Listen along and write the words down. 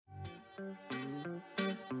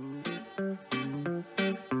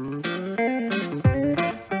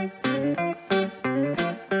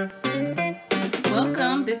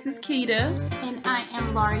Welcome, this is Keita. And I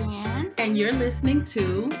am Lorianne. And you're listening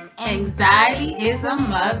to Anxiety is a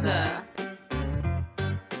Mother.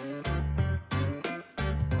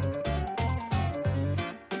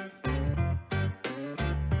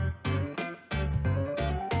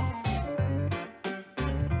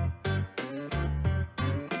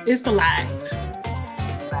 It's a lot.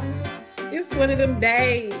 It's one of them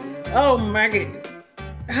days. Oh my goodness.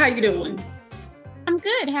 How you doing? I'm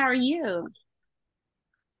good. How are you?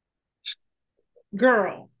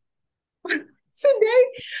 Girl,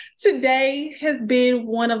 today has been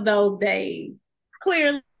one of those days,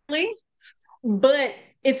 clearly, but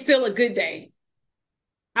it's still a good day.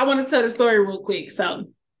 I want to tell the story real quick. So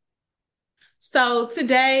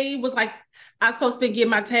today was like, I was supposed to be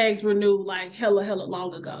getting my tags renewed like hella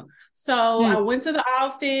long ago. So I went to the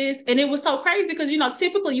office and it was so crazy because,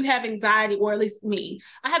 typically you have anxiety, or at least me.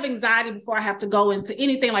 I have anxiety before I have to go into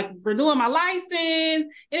anything like renewing my license,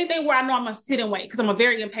 anything where I know I'm going to sit and wait because I'm a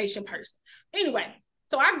very impatient person. Anyway,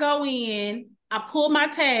 so I go in, I pull my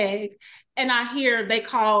tag, and I hear they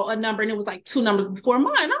call a number and it was like 2 numbers before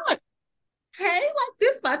mine. I'm like, okay, like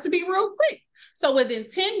this about to be real quick. So within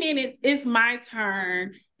 10 minutes, it's my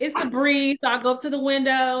turn. It's a breeze. So I go up to the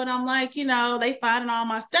window and I'm like, they finding all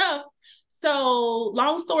my stuff. So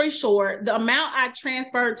long story short, the amount I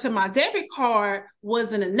transferred to my debit card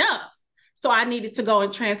wasn't enough. So I needed to go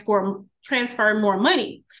and transfer more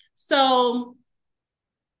money. So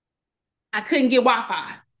I couldn't get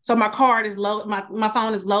Wi-Fi. So my card is low. My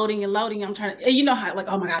phone is loading and loading. I'm trying to, and you know how, like,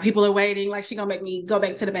 oh my God, people are waiting. Like, she gonna make me go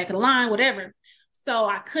back to the back of the line, whatever. So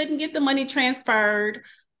I couldn't get the money transferred.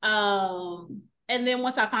 And then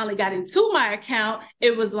once I finally got into my account,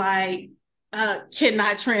 it was like,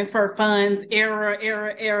 cannot transfer funds,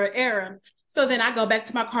 error. So then I go back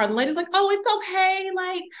to my card. The lady's like, oh, it's okay.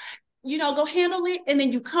 Like, go handle it. And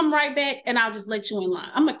then you come right back and I'll just let you in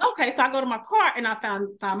line. I'm like, okay. So I go to my card and I found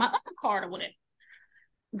my other card or whatever.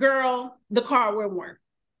 Girl, the card wouldn't work.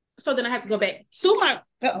 So then I had to go back to my,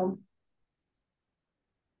 So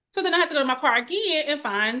then I had to go to my car again and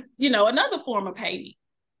find, another form of payment.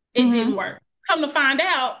 It didn't work. Come to find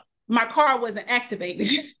out, my card wasn't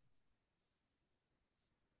activated.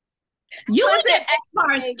 You and that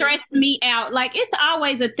card stress me out. Like, it's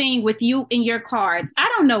always a thing with you and your cards. I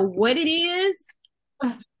don't know what it is.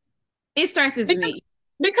 It stresses me.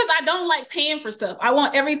 Because I don't like paying for stuff. I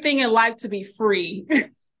want everything in life to be free.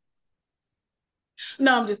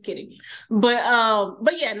 No, I'm just kidding. But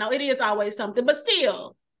yeah, no, it is always something. But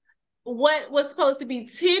still, what was supposed to be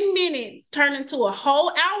 10 minutes turned into a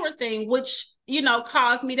whole hour thing, which,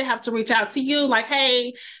 caused me to have to reach out to you. Like,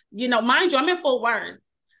 hey, mind you, I'm in Fort Worth.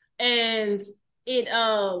 And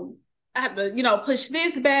I have to, push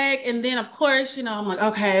this back. And then, of course, I'm like,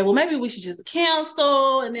 okay, well, maybe we should just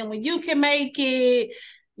cancel. And then when you can make it,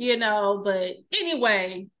 but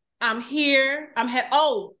anyway, I'm here.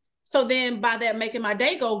 So then by that making my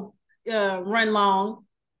day go run long,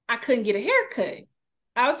 I couldn't get a haircut.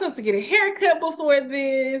 I was supposed to get a haircut before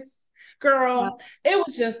this. Girl, It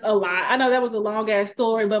was just a lot. I know that was a long ass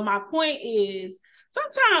story, but my point is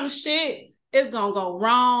sometimes shit is going to go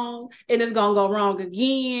wrong, and it's going to go wrong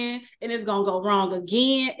again, and it's going to go wrong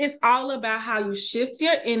again. It's all about how you shift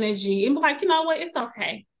your energy and be like, you know what? It's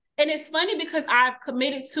okay. And it's funny because I've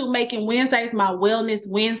committed to making Wednesdays my Wellness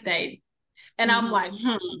Wednesday. And I'm like,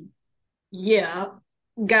 yeah,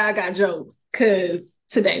 God got jokes because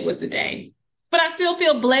today was the day. But I still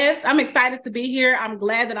feel blessed. I'm excited to be here. I'm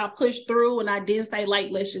glad that I pushed through and I didn't say, like,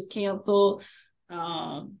 let's just cancel. And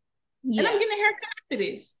I'm getting a haircut after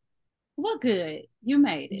this. Well, good. You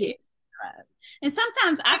made it. Yes. Right. And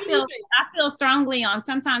sometimes I feel strongly on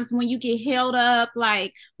sometimes when you get held up,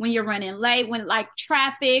 like when you're running late, when like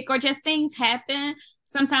traffic or just things happen.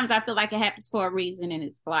 Sometimes I feel like it happens for a reason and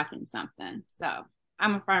it's blocking something. So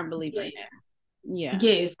I'm a firm believer in that. Yeah.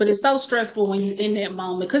 Yes, but it's so stressful when you're in that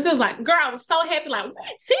moment because it was like, girl, I was so happy. Like, what,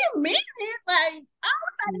 10 minutes? Like,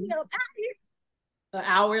 I'm going to get up out here. An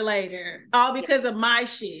hour later, all because of my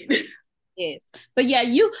shit. Yes. But yeah,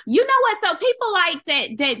 you know what? So people like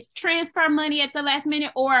that transfer money at the last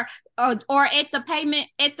minute or at the payment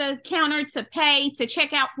at the counter to pay, to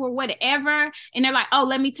check out for whatever. And they're like, oh,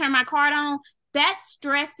 let me turn my card on. That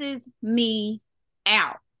stresses me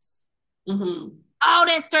out. Oh,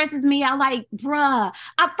 that stresses me out. Like, bruh,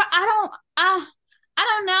 I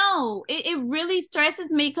don't know. It really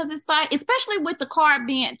stresses me because it's like, especially with the card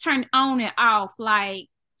being turned on and off, like,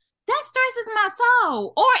 that stresses my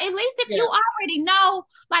soul. Or at least if you Yeah. already know,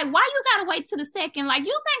 like, why you gotta wait to the second? Like,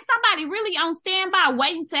 you think somebody really on standby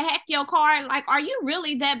waiting to hack your car? Like, are you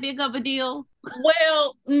really that big of a deal?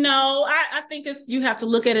 Well, no, I think it's you have to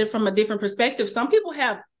look at it from a different perspective. Some people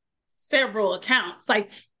have several accounts.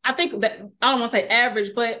 Like I think that I don't want to say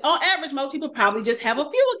average, but on average, most people probably just have a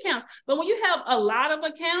few accounts. But when you have a lot of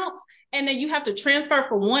accounts and then you have to transfer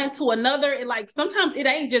from one to another, and like sometimes it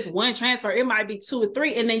ain't just one transfer, it might be two or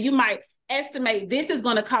three, and then you might estimate this is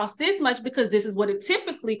going to cost this much because this is what it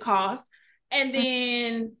typically costs. And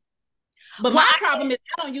then but Well, my problem is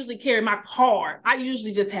I don't usually carry my card. I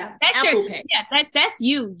usually just have Apple Pay. Yeah, that's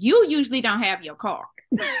you. You usually don't have your card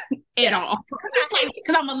at all.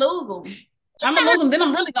 Because I'm gonna lose them. I'm gonna lose them. Then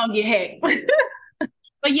I'm really gonna get hacked.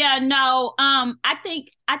 But yeah, no. I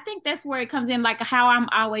think that's where it comes in. Like how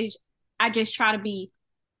I just try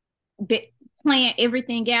to plan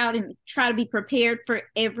everything out and try to be prepared for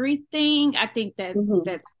everything. I think that's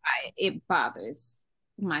why it bothers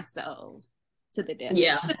my soul to the depths.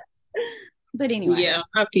 Yeah. But anyway. Yeah,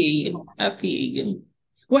 I feel you.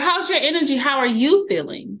 Well, how's your energy? How are you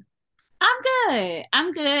feeling? I'm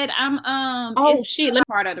good. Oh it's shit.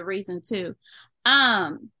 part of the reason too.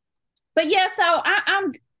 But yeah, so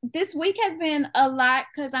I'm this week has been a lot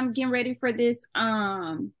because I'm getting ready for this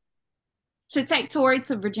to take Tori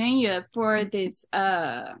to Virginia for this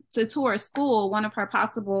to tour school, one of her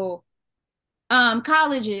possible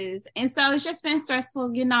colleges. And so it's just been stressful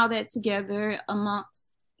getting all that together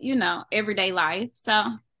amongst, everyday life. So,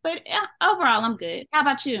 but yeah, overall I'm good. How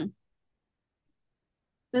about you?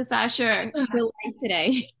 Besides your delay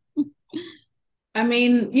today. I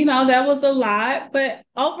mean, that was a lot, but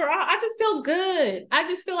overall, I just feel good. I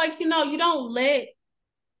just feel like, you don't let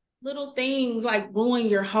little things like ruin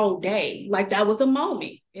your whole day. Like that was a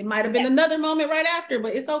moment. It might have been another moment right after,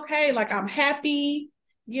 but it's okay. Like I'm happy.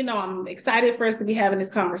 I'm excited for us to be having this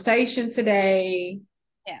conversation today.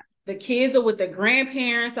 Yeah. The kids are with the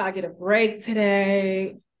grandparents. I get a break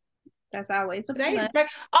today. That's always a plus.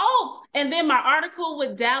 Oh, and then my article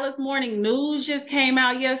with Dallas Morning News just came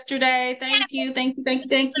out yesterday. Thank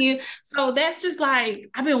you. So that's just like,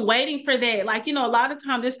 I've been waiting for that. Like, a lot of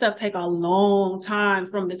times this stuff take a long time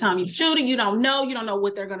from the time you shoot it. You don't know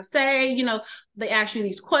what they're going to say. They ask you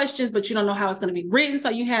these questions, but you don't know how it's going to be written. So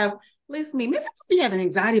you have, listen to me, maybe I just be having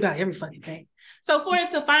anxiety about every fucking thing. So for it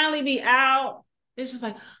to finally be out, it's just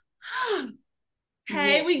like,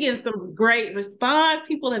 hey, we getting some great response.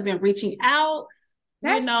 People have been reaching out,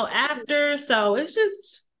 after. So it's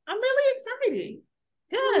just, I'm really excited.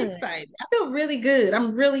 Good. Really excited. I feel really good.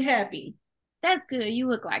 I'm really happy. That's good. You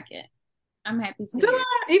look like it. I'm happy to. Do I?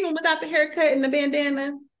 Even without the haircut and the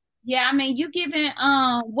bandana? Yeah, I mean, you giving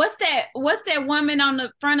what's that woman on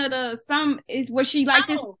the front of was she like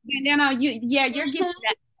this bandana? You're giving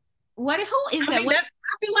that. Who is that?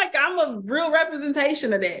 I feel like I'm a real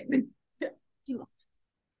representation of that.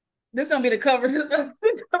 This is gonna be the cover.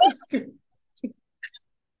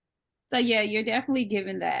 So yeah, you're definitely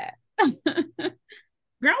giving that. Girl, I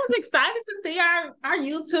was excited to see our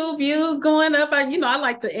YouTube views going up. I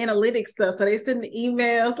like the analytics stuff. So they send the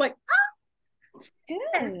emails like, good.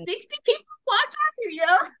 60 people watch our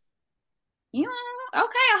videos. Yeah, okay,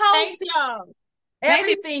 a whole thank y'all.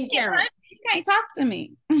 Everything counts. You can't talk to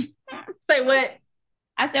me. Say what?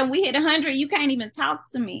 I said we hit 100. You can't even talk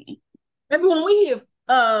to me. Maybe when we hit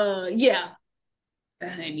yeah.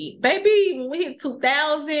 Honey, baby, when we hit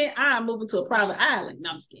 2,000, I'm moving to a private island. No,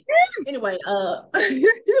 I'm just kidding. Anyway,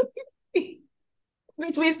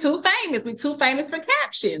 which we're too famous. We're too famous for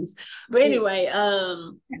captions. But anyway,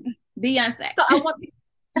 Beyonce. So I want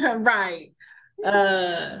right.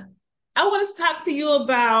 I want to talk to you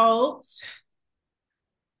about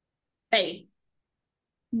faith.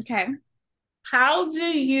 Okay. How do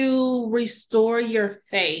you restore your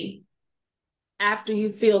faith after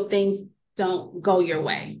you feel things don't go your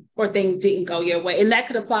way or things didn't go your way? And that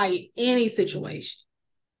could apply in any situation.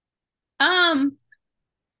 I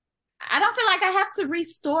don't feel like I have to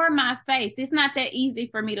restore my faith. It's not that easy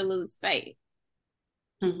for me to lose faith.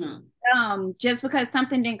 Mm-hmm. Just because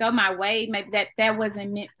something didn't go my way, maybe that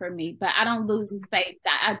wasn't meant for me, but I don't lose faith.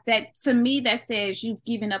 That to me, that says you've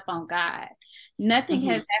given up on God. Nothing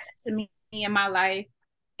has happened to me in my life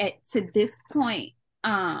to this point,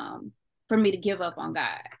 for me to give up on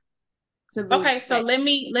God. Okay, so let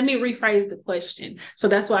me rephrase the question. So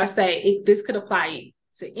that's why I say this could apply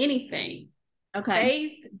to anything. Okay.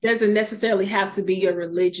 Faith doesn't necessarily have to be your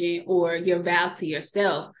religion or your vow to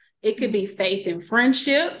yourself. It could be faith in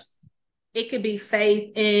friendships. It could be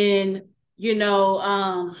faith in,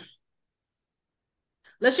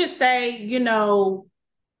 let's just say,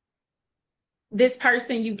 this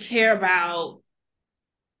person you care about,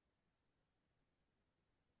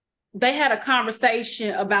 they had a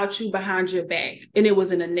conversation about you behind your back and it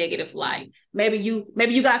was in a negative light. Maybe you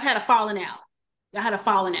guys had a falling out. Y'all had a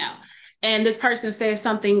falling out. And this person says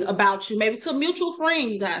something about you, maybe to a mutual friend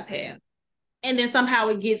you guys have. And then somehow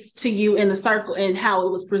it gets to you in the circle, and how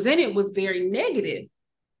it was presented was very negative.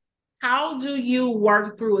 How do you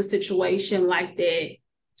work through a situation like that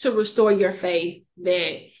to restore your faith?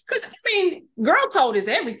 That, because I mean, girl code is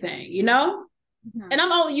everything, you know? Mm-hmm. And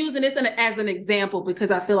I'm only using this as an example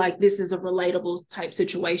because I feel like this is a relatable type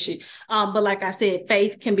situation. But like I said,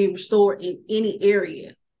 faith can be restored in any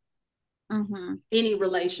area, any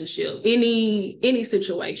relationship, any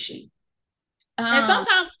situation. And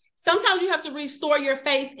sometimes you have to restore your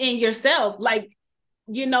faith in yourself. Like,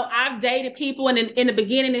 you know, I've dated people and in the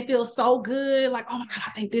beginning it feels so good. Like, oh my God,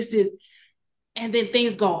 I think this is, and then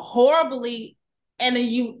things go horribly. And then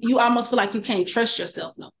you almost feel like you can't trust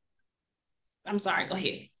yourself. No, I'm sorry. Go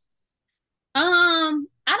ahead. I don't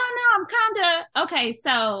know. I'm kind of, okay.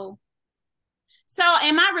 So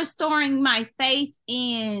am I restoring my faith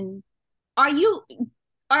in, am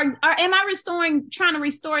I trying to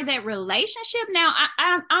restore that relationship? Now,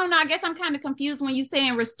 I don't know. I guess I'm kind of confused when you're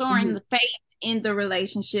saying restoring the faith in the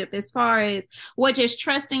relationship, as far as what, just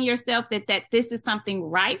trusting yourself that this is something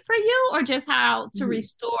right for you, or just how to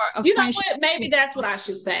restore a you friendship. Know what? Maybe that's what I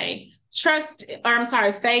should say.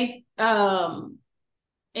 Faith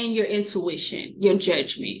in your intuition, your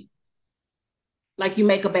judgment. Like you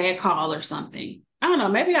make a bad call or something. I don't know.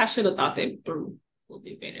 Maybe I should have thought that through a little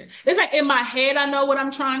bit better. It's like in my head, I know what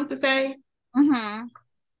I'm trying to say.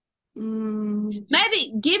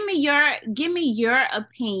 Maybe give me your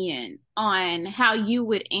opinion on how you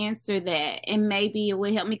would answer that, and maybe it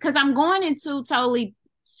would help me, because I'm going into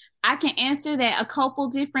I can answer that a couple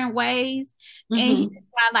different ways. And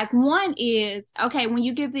like, one is, okay, when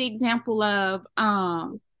you give the example of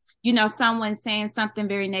you know, someone saying something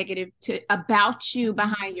very negative about you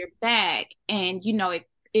behind your back, and you know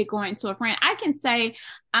it going to a friend, I can say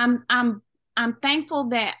I'm thankful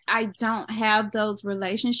that I don't have those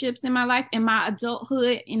relationships in my life, in my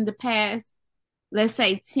adulthood, in the past, let's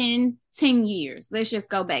say 10 years. Let's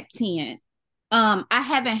just go back 10. I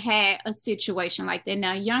haven't had a situation like that.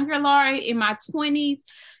 Now, younger Lori, in my 20s,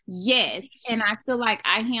 yes. And I feel like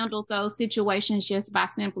I handled those situations just by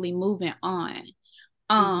simply moving on.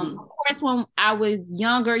 Of course, when I was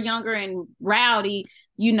younger and rowdy,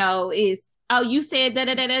 you know, is, oh, you said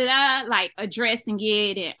da, like addressing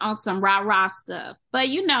it and on some rah stuff. But,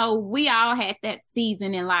 you know, we all had that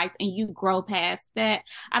season in life, and you grow past that.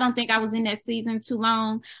 I don't think I was in that season too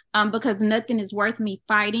long, because nothing is worth me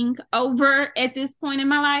fighting over at this point in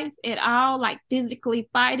my life at all. Like physically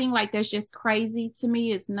fighting, like that's just crazy to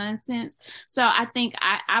me. It's nonsense. So I think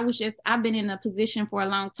I've been in a position for a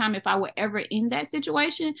long time, if I were ever in that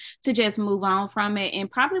situation, to just move on from it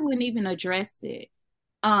and probably wouldn't even address it.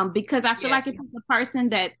 Because I feel like if it's a person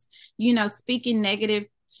that's, you know, speaking negative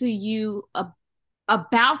to you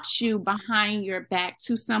about you behind your back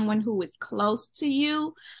to someone who is close to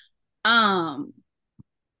you,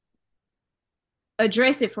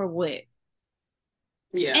 address it for what?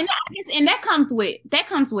 Yeah. And that comes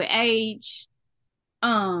with age.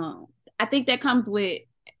 I think that comes with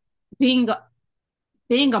being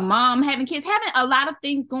a mom, having kids, having a lot of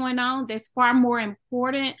things going on that's far more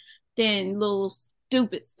important than little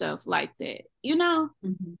stupid stuff like that, you know?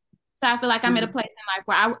 So I feel like I'm at a place in life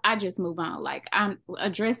where I just move on. Like, I'm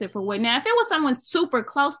address it for what. Now, if it was someone super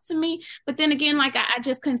close to me, but then again, like I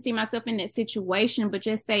just couldn't see myself in that situation. But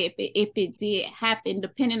just say if it did happen,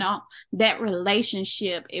 depending on that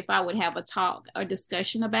relationship, if I would have a talk or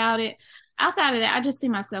discussion about it. Outside of that, I just see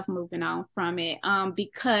myself moving on from it,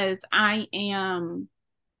 because I am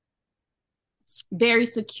very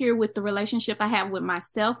secure with the relationship I have with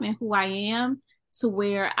myself and who I am, to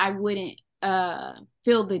where I wouldn't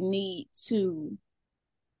feel the need to,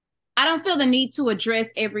 I don't feel the need to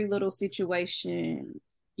address every little situation.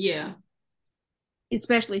 Yeah.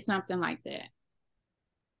 Especially something like that.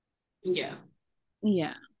 Yeah.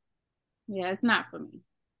 Yeah. Yeah, it's not for me.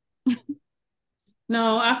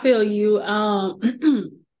 No, I feel you. I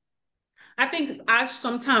think I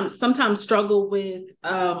sometimes struggle with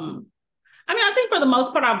I think for the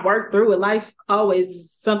most part I've worked through it. Life always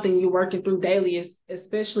is something you're working through daily,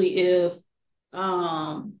 especially if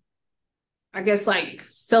I guess like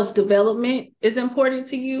self-development is important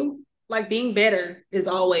to you. Like being better is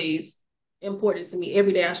always important to me.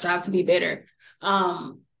 Every day I strive to be better.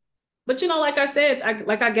 But you know, like I said,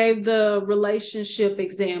 I gave the relationship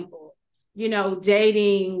example, you know,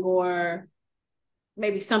 dating or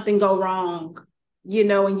maybe something go wrong, you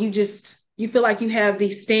know, and you you feel like you have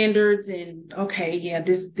these standards and okay, yeah,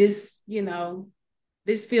 this, you know,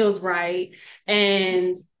 this feels right.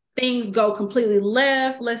 And things go completely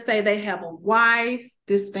left. Let's say they have a wife.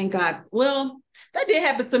 This, thank God. Well, that did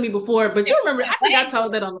happen to me before, but you remember, I think I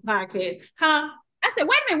told that on the podcast. Huh? I said,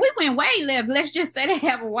 wait a minute, we went way left. Let's just say they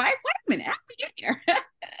have a wife. Wait a minute, how we get here?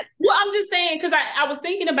 Well, I'm just saying, because I was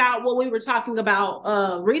thinking about what we were talking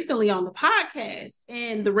about recently on the podcast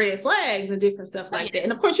and the red flags and different stuff like that.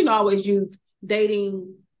 And of course, you know, I always use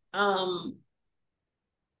dating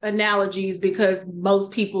analogies because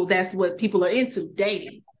most people, that's what people are into,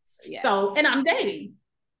 dating. Yeah. So, and I'm dating.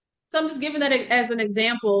 So I'm just giving that as an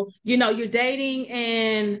example. You know, you're dating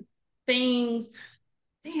and things,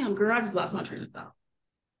 damn girl, I just lost my train of thought.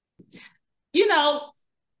 You know,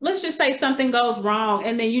 let's just say something goes wrong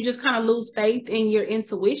and then you just kind of lose faith in your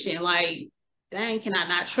intuition. Like, dang, can I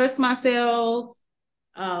not trust myself?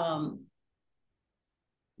 You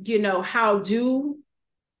know, how do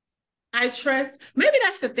I trust? Maybe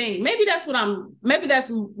that's the thing. Maybe that's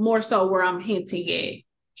more so where I'm hinting at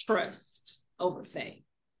trust over faith.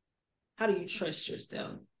 How do you trust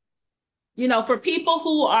yourself? You know, for people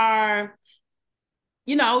who are,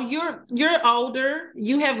 you know, you're older,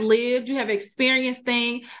 you have lived, you have experienced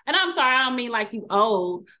things. And I'm sorry, I don't mean like you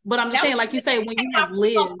old, but I'm just saying, like you say, when you have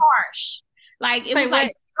lived. So harsh. Like it was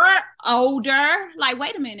like you're older. Like,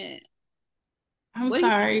 wait a minute. I'm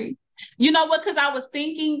sorry. You know what? Because I was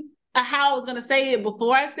thinking how I was gonna say it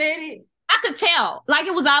before I said it. I could tell. Like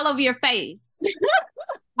it was all over your face.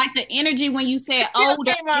 Like the energy when you said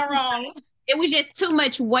older. It was just too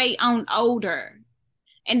much weight on older.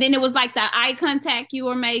 And then it was like the eye contact you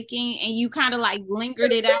were making and you kind of like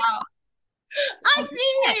lingered it out. I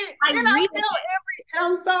did. And I felt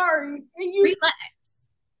I'm sorry. And you relax.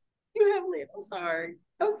 You have lived. I'm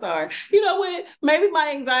sorry. You know what? Maybe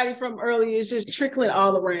my anxiety from earlier is just trickling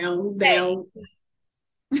all around down.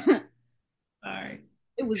 Sorry.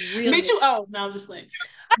 It was really. Bitch, no, I'm just playing.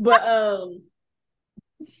 But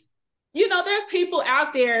you know, there's people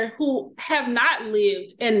out there who have not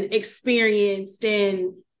lived and experienced,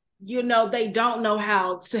 and you know, they don't know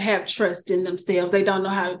how to have trust in themselves. They don't know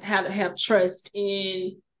how to have trust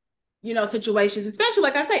in, you know, situations, especially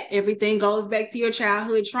like I said, everything goes back to your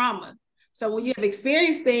childhood trauma. So when you have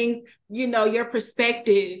experienced things, you know, your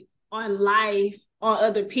perspective on life, on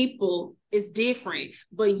other people is different.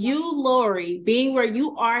 But you, Lori, being where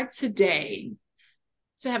you are today,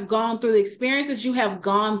 to have gone through the experiences you have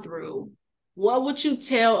gone through, what would you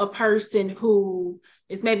tell a person who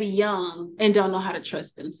is maybe young and don't know how to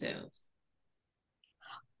trust themselves?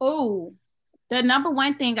 Oh, the number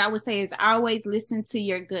one thing I would say is always listen to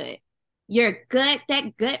your gut. Your gut,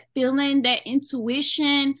 that gut feeling, that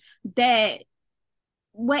intuition, that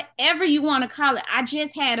whatever you want to call it. I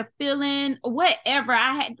just had a feeling, whatever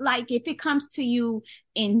I had, like if it comes to you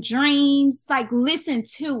in dreams, like listen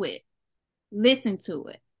to it. Listen to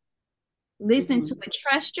it. Listen to it.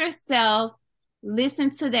 Trust yourself. Listen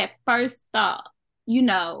to that first thought. You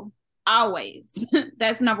know, always.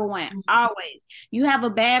 That's number one. Always. You have a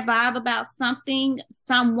bad vibe about something,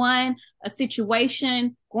 someone, a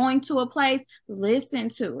situation, going to a place, listen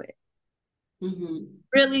to it.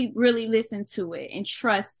 Really, really listen to it and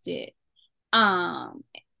trust it.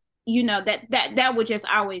 You know, that would just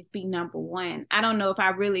always be number one. I don't know if I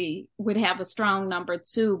really would have a strong number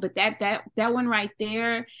two, but that one right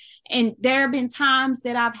there. And there have been times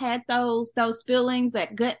that I've had those feelings,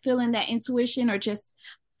 that gut feeling, that intuition, or just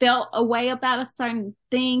felt a way about a certain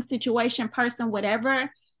thing, situation, person,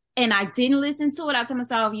 whatever. And I didn't listen to it. I told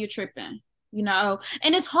myself, you're tripping, you know?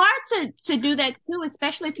 And it's hard to do that too,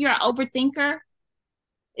 especially if you're an overthinker.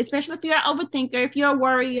 Especially if you're an overthinker, if you're a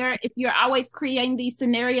worrier, if you're always creating these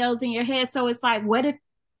scenarios in your head. So it's like, what if,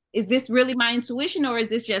 is this really my intuition or is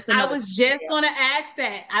this just another I was just going to ask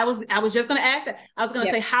that. I was just going to ask that. I was going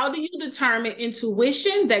to say, how do you determine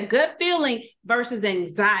intuition, that gut feeling versus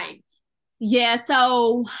anxiety? Yeah,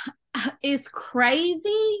 so it's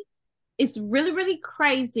crazy. It's really, really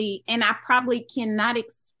crazy. And I probably cannot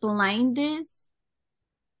explain this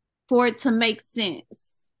for it to make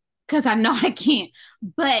sense. Because I know I can't,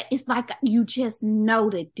 but it's like you just know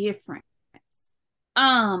the difference.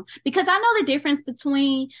 Because I know the difference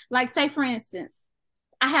between, like, say for instance,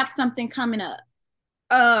 I have something coming up,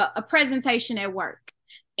 a presentation at work,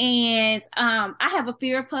 and I have a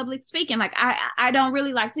fear of public speaking. Like I don't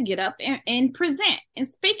really like to get up and present and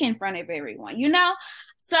speak in front of everyone, you know.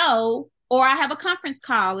 So or I have a conference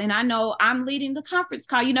call and I know I'm leading the conference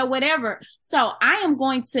call, whatever. So I am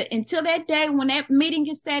going to, until that day when that meeting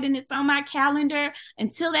is set and it's on my calendar,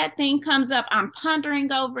 until that thing comes up, I'm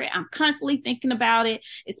pondering over it. I'm constantly thinking about it,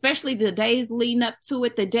 especially the days leading up to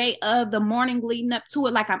it, the day of, the morning leading up to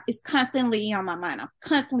it. Like it's constantly on my mind. I'm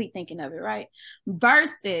constantly thinking of it, right?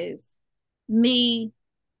 Versus me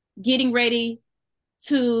getting ready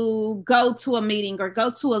to go to a meeting or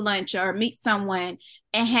go to a lunch or meet someone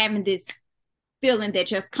and having this feeling that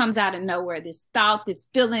just comes out of nowhere, this thought, this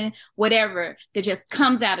feeling, whatever, that just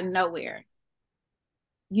comes out of nowhere.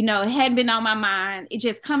 It hadn't been on my mind. It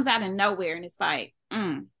just comes out of nowhere. And it's like,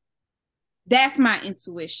 that's my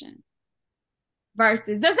intuition.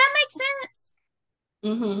 Versus, does that make sense?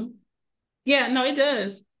 Mm-hmm. Yeah, no, it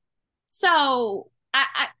does. So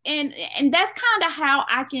and that's kind of how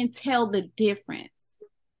I can tell the difference.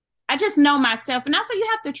 I just know myself. And also you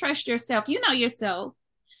have to trust yourself. You know yourself.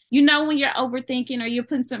 When you're overthinking or you're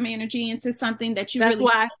putting some energy into something that you That's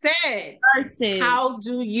really. That's why I said, versus, how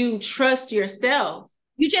do you trust yourself?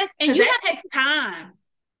 And that takes time.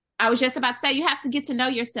 I was just about to say, you have to get to know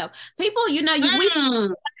yourself. People, we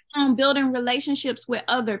on building relationships with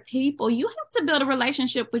other people. You have to build a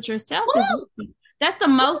relationship with yourself as well. That's the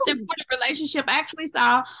most important relationship. I actually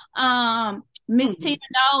saw Miss Tina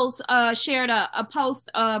Knowles shared a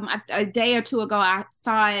post a day or two ago. I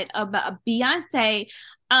saw it about Beyonce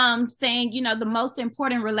saying, the most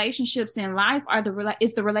important relationships in life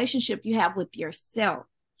is the relationship you have with yourself.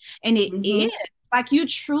 And it is like you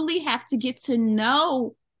truly have to get to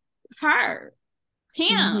know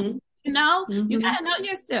him. You got to know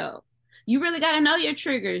yourself. You really got to know your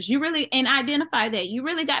triggers. And identify that. You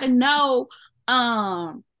really got to know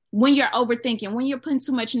when you're overthinking, when you're putting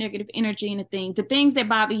too much negative energy in the things that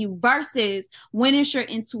bother you, versus when it's your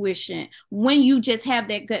intuition, when you just have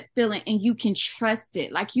that gut feeling and you can trust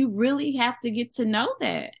it. Like you really have to get to know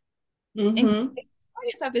that. And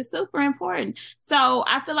yourself is super important. So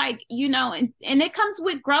I feel like, and it comes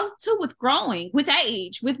with growth too, with growing, with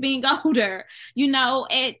age, with being older,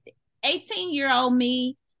 at 18-year-old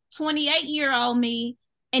me, 28-year-old me,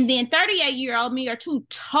 and then 38-year-old me are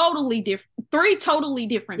three totally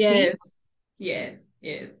different people. Yes.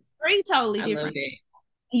 3 totally different.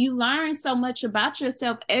 You learn so much about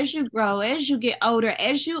yourself as you grow, as you get older,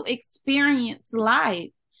 as you experience life.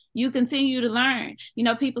 You continue to learn.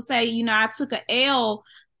 People say, I took a L.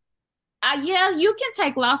 Yeah, you can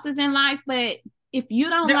take losses in life, but if you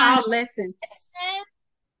don't learn all lessons,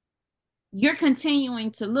 you're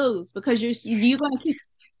continuing to lose because you're going to keep,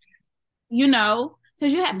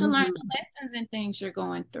 because you have to learn the lessons and things you're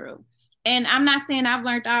going through. And I'm not saying I've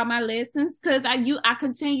learned all my lessons, because I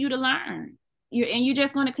continue to learn. You're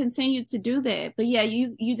just going to continue to do that. But yeah,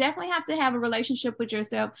 you definitely have to have a relationship with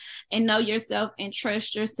yourself and know yourself and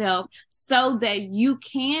trust yourself so that you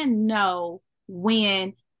can know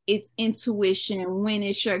when it's intuition, when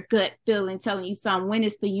it's your gut feeling telling you something, when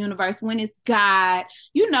it's the universe, when it's God,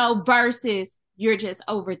 versus you're just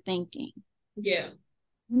overthinking. Yeah.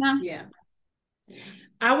 No? Yeah.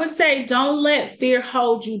 I would say don't let fear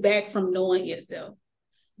hold you back from knowing yourself.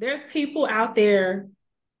 There's people out there,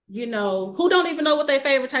 who don't even know what their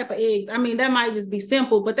favorite type of eggs. I mean, that might just be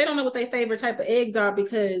simple, but they don't know what their favorite type of eggs are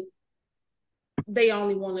because they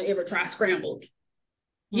only want to ever try scrambled.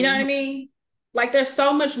 You know what I mean? Like there's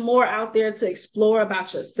so much more out there to explore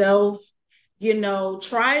about yourself,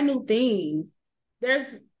 try new things.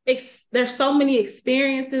 There's so many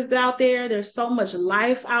experiences out there. There's so much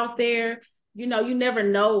life out there. You never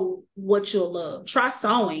know what you'll love. Try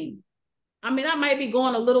sewing. I mean, I might be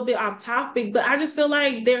going a little bit off topic, but I just feel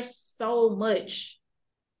like there's so much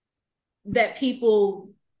that people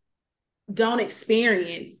don't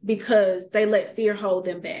experience because they let fear hold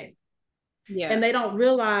them back. Yeah. And they don't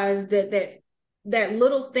realize that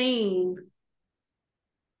little thing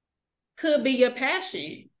could be your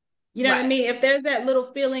passion. You know what I mean? If there's that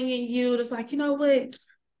little feeling in you that's like, you know what,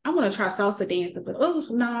 I want to try salsa dancing, but oh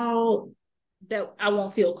no, that I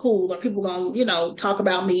won't feel cool, or people gonna, talk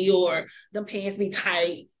about me, or the pants be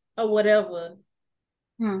tight or whatever.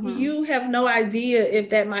 You have no idea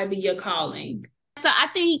if that might be your calling. So I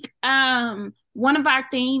think one of our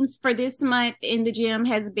themes for this month in the gym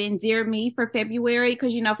has been Dear Me for February,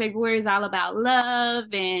 because February is all about love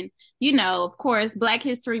and of course Black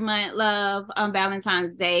History Month, love on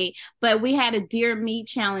Valentine's Day, but we had a Dear Me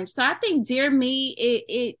challenge. So I think Dear Me,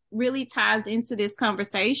 it really ties into this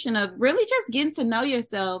conversation of really just getting to know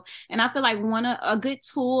yourself. And I feel like a good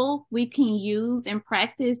tool we can use and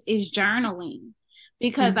practice is journaling.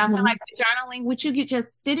 Because I feel like journaling, which you get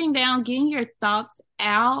just sitting down, getting your thoughts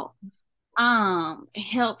out,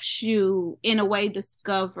 helps you in a way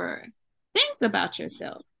discover things about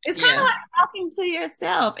yourself. It's kind of like talking to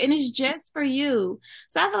yourself, and it's just for you.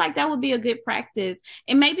 So I feel like that would be a good practice,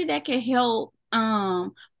 and maybe that can help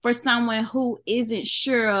for someone who isn't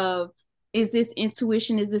sure of, is this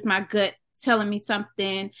intuition, is this my gut telling me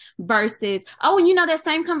something, versus, oh, you know, that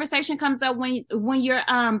same conversation comes up when you're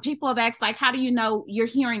people have asked, like, how do you know you're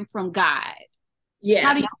hearing from God? Yeah.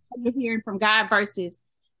 How do you know you're hearing from God versus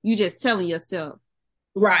you just telling yourself?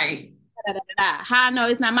 Right. Da, da, da, da. How I know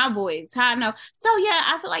it's not my voice? How I know? So yeah,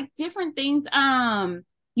 I feel like different things.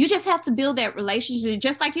 You just have to build that relationship,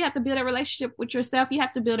 just like you have to build a relationship with yourself. You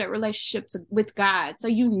have to build that relationship with God, so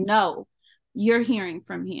you know you're hearing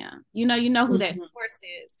from Him. You know who that source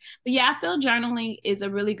is. But yeah, I feel journaling is a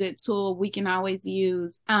really good tool we can always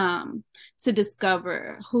use to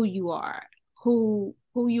discover who you are, who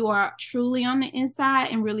you are truly on the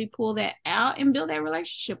inside, and really pull that out and build that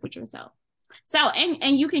relationship with yourself. So,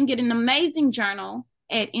 and you can get an amazing journal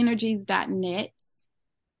at energies.net.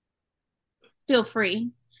 Feel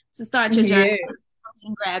free to start your journal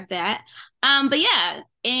and grab that. But yeah,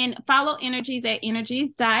 and follow Energies at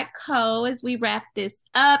energies.co as we wrap this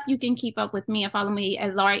up. You can keep up with me and follow me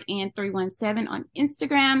at LaurieAnn317 on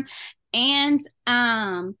Instagram. And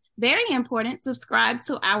very important, subscribe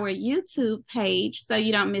to our YouTube page so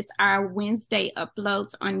you don't miss our Wednesday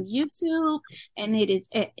uploads on YouTube. And it is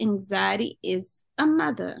at Anxiety is a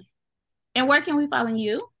Mother. And where can we follow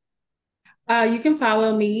you? You can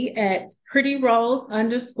follow me at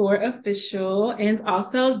PrettyRolls_official, and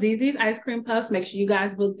also ZZ's Ice Cream Puffs. Make sure you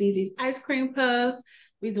guys book ZZ's Ice Cream Puffs.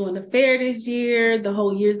 We're doing the fair this year. The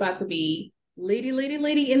whole year's about to be litty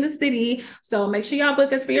in the city. So make sure y'all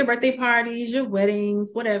book us for your birthday parties, your weddings,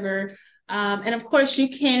 whatever. And of course, you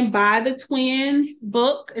can buy the Twins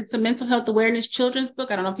book. It's a mental health awareness children's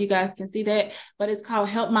book. I don't know if you guys can see that, but it's called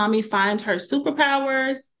Help Mommy Find Her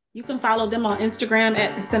Superpowers. You can follow them on Instagram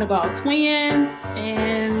at the Senegal Twins.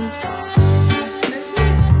 And